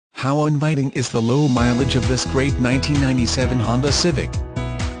How inviting is the low mileage of this great 1997 Honda Civic?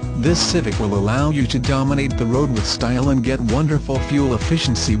 This Civic will allow you to dominate the road with style and get wonderful fuel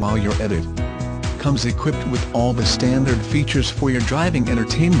efficiency while you're at it. Comes equipped with all the standard features for your driving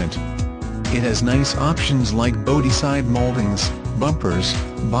entertainment. It has nice options like Bodyside moldings, bumpers,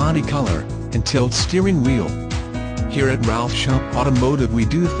 body color, and tilt steering wheel. Here at Ralph Schomp Automotive we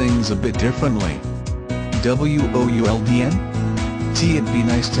do things a bit differently. Wouldn? It'd be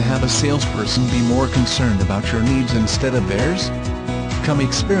nice to have a salesperson be more concerned about your needs instead of theirs? Come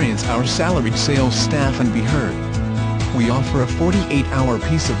experience our salaried sales staff and be heard. We offer a 48-hour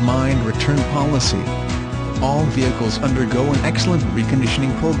peace of mind return policy. All vehicles undergo an excellent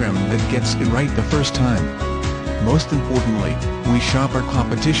reconditioning program that gets it right the first time. Most importantly, we shop our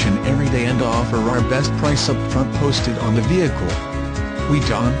competition every day and offer our best price up front posted on the vehicle. We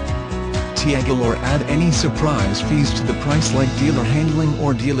don't haggle or add any surprise fees to the price like dealer handling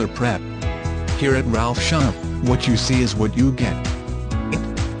or dealer prep. Here at Ralph Schomp, what you see is what you get.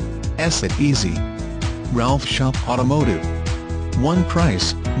 It's it easy. Ralph Schomp Automotive. One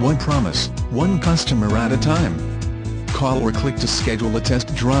price, one promise, one customer at a time. Call or click to schedule a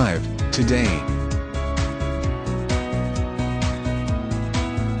test drive today.